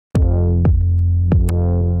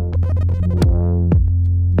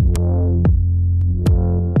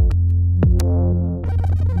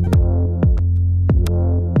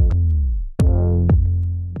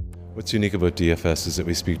What's unique about DFS is that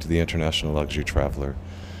we speak to the international luxury traveler.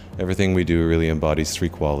 Everything we do really embodies three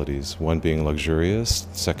qualities, one being luxurious,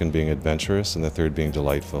 second being adventurous, and the third being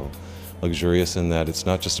delightful. Luxurious in that it's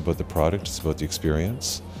not just about the product, it's about the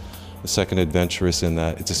experience. The second, adventurous, in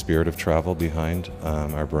that it's a spirit of travel behind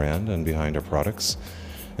our brand and behind our products.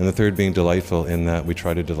 And the third being delightful in that we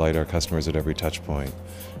try to delight our customers at every touch point.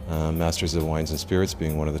 Masters of Wines and Spirits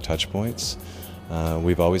being one of the touch points.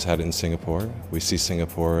 We've always had it in Singapore. We see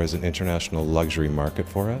Singapore as an international luxury market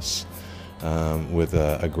for us, with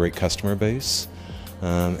a great customer base.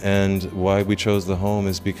 And why we chose the home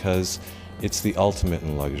is because it's the ultimate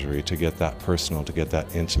in luxury, to get that personal, to get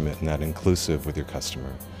that intimate and that inclusive with your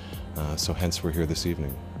customer. So hence we're here this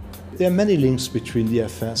evening. There are many links between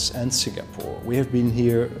DFS and Singapore. We have been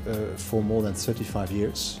here for more than 35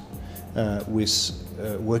 years.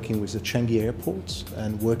 Working with the Changi Airport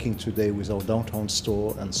and working today with our downtown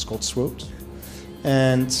store and Scots Road.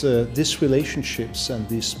 And these relationships and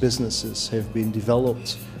these businesses have been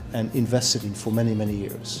developed and invested in for many, many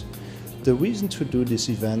years. The reason to do this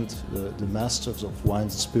event, the Masters of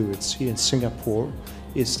Wines and Spirits here in Singapore,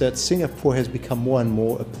 is that Singapore has become more and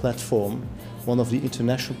more a platform, one of the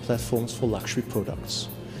international platforms for luxury products.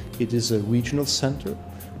 It is a regional center.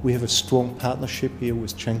 We have a strong partnership here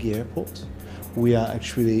with Changi Airport. We are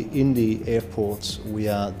actually in the airport, we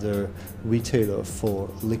are the retailer for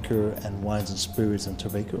liquor and wines and spirits and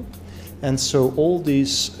tobacco. And so all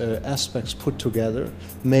these aspects put together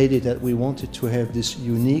made it that we wanted to have this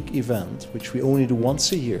unique event, which we only do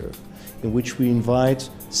once a year, in which we invite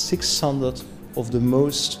 600 of the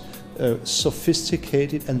most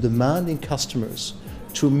sophisticated and demanding customers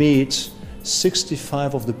to meet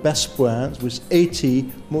 65 of the best brands with 80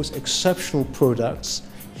 most exceptional products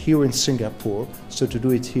here in Singapore. So to do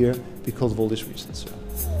it here because of all these reasons.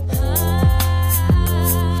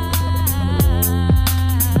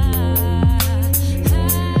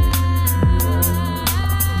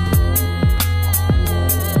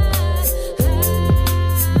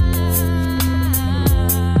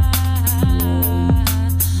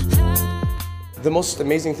 The most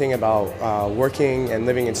amazing thing about working and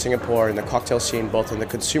living in Singapore in the cocktail scene, both on the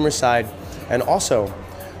consumer side and also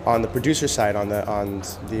on the producer side, on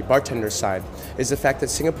the bartender side, is the fact that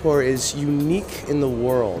Singapore is unique in the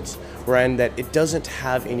world, wherein that it doesn't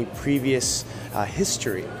have any previous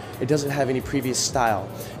history. It doesn't have any previous style.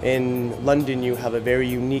 In London, you have a very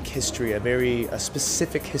unique history, a very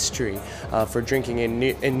specific history for drinking. In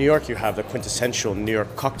New York, you have the quintessential New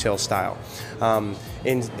York cocktail style.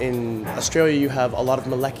 In Australia, you have a lot of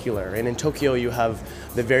molecular, and in Tokyo, you have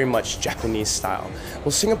the very much Japanese style.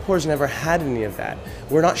 Well, Singapore's never had any of that.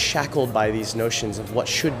 We're not shackled by these notions of what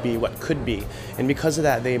should be, what could be, and because of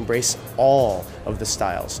that, they embrace all of the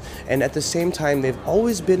styles. And at the same time, they've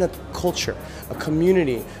always been a culture, a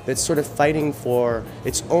community that's sort of fighting for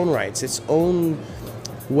its own rights, its own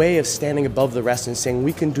way of standing above the rest and saying,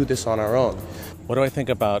 we can do this on our own. What do I think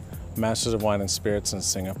about Masters of Wine and Spirits in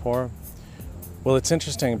Singapore? Well, it's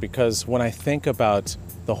interesting because when I think about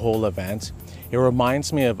the whole event, it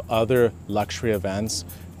reminds me of other luxury events,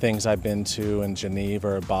 things I've been to in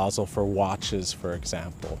Geneva or Basel for watches, for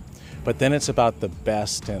example. But then it's about the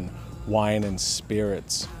best in wine and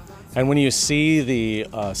spirits. And when you see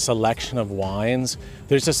the selection of wines,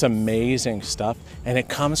 there's just amazing stuff. And it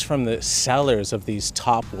comes from the cellars of these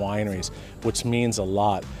top wineries, which means a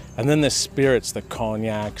lot. And then the spirits, the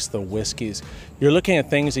cognacs, the whiskeys. You're looking at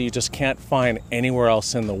things that you just can't find anywhere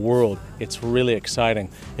else in the world. It's really exciting.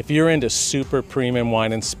 If you're into super premium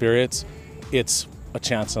wine and spirits, it's a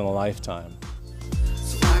chance in a lifetime.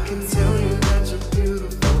 So I can tell you that you're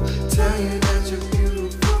beautiful, tell you that you're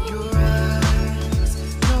beautiful. Your eyes,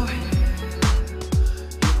 your hair,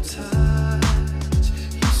 your touch,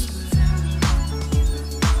 your smell.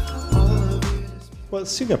 Well,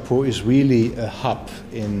 Singapore is really a hub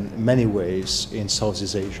in many ways in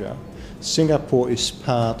Southeast Asia. Singapore is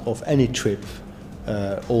part of any trip,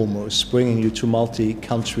 almost, bringing you to multiple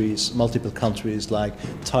countries like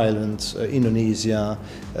Thailand, Indonesia,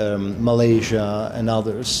 Malaysia and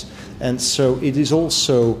others. And so it is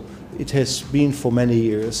also, it has been for many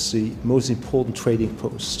years the most important trading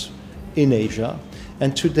post in Asia.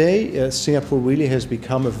 And today Singapore really has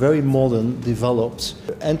become a very modern, developed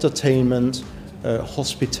entertainment,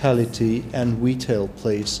 hospitality and retail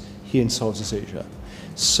place here in Southeast Asia.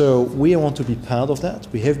 So we want to be part of that.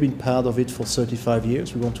 We have been part of it for 35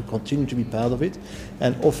 years. We want to continue to be part of it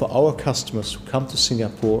and offer our customers who come to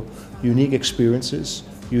Singapore unique experiences,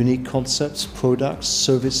 unique concepts, products,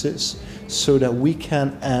 services, so that we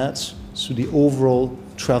can add to the overall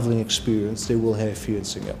traveling experience they will have here in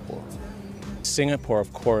Singapore. Singapore,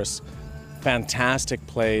 of course, fantastic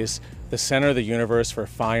place, the center of the universe for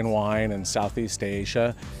fine wine in Southeast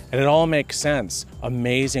Asia, and it all makes sense.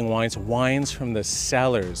 Amazing wines, wines from the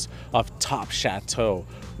cellars of top chateaux,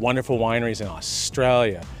 wonderful wineries in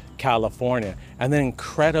Australia, California, and then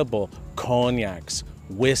incredible cognacs,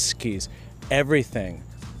 whiskeys, everything.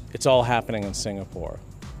 It's all happening in Singapore.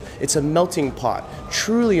 It's a melting pot,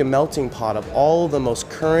 truly a melting pot of all the most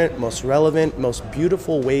current, most relevant, most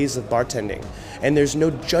beautiful ways of bartending. And there's no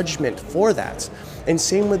judgment for that. And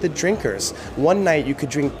same with the drinkers. One night you could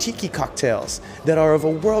drink tiki cocktails that are of a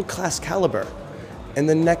world-class caliber. And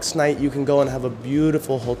the next night you can go and have a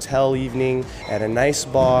beautiful hotel evening at a nice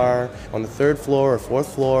bar on the 3rd floor or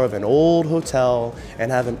 4th floor of an old hotel and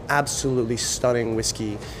have an absolutely stunning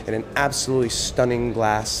whiskey in an absolutely stunning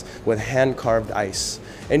glass with hand-carved ice.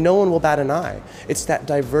 And no one will bat an eye. It's that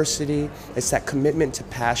diversity, it's that commitment to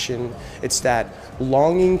passion, it's that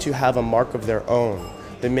longing to have a mark of their own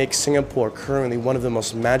that makes Singapore currently one of the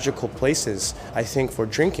most magical places, I think, for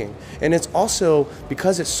drinking. And it's also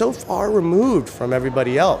because it's so far removed from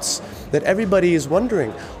everybody else that everybody is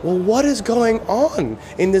wondering, well, what is going on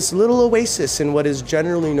in this little oasis in what is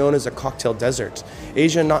generally known as a cocktail desert?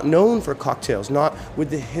 Asia not known for cocktails, not with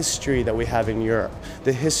the history that we have in Europe,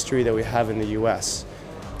 the history that we have in the US.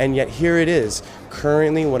 And yet here it is,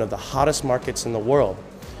 currently one of the hottest markets in the world.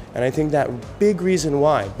 And I think that big reason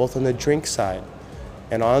why, both on the drink side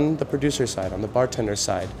and on the producer side, on the bartender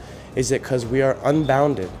side, is it because we are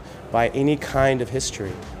unbounded by any kind of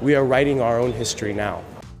history. We are writing our own history now.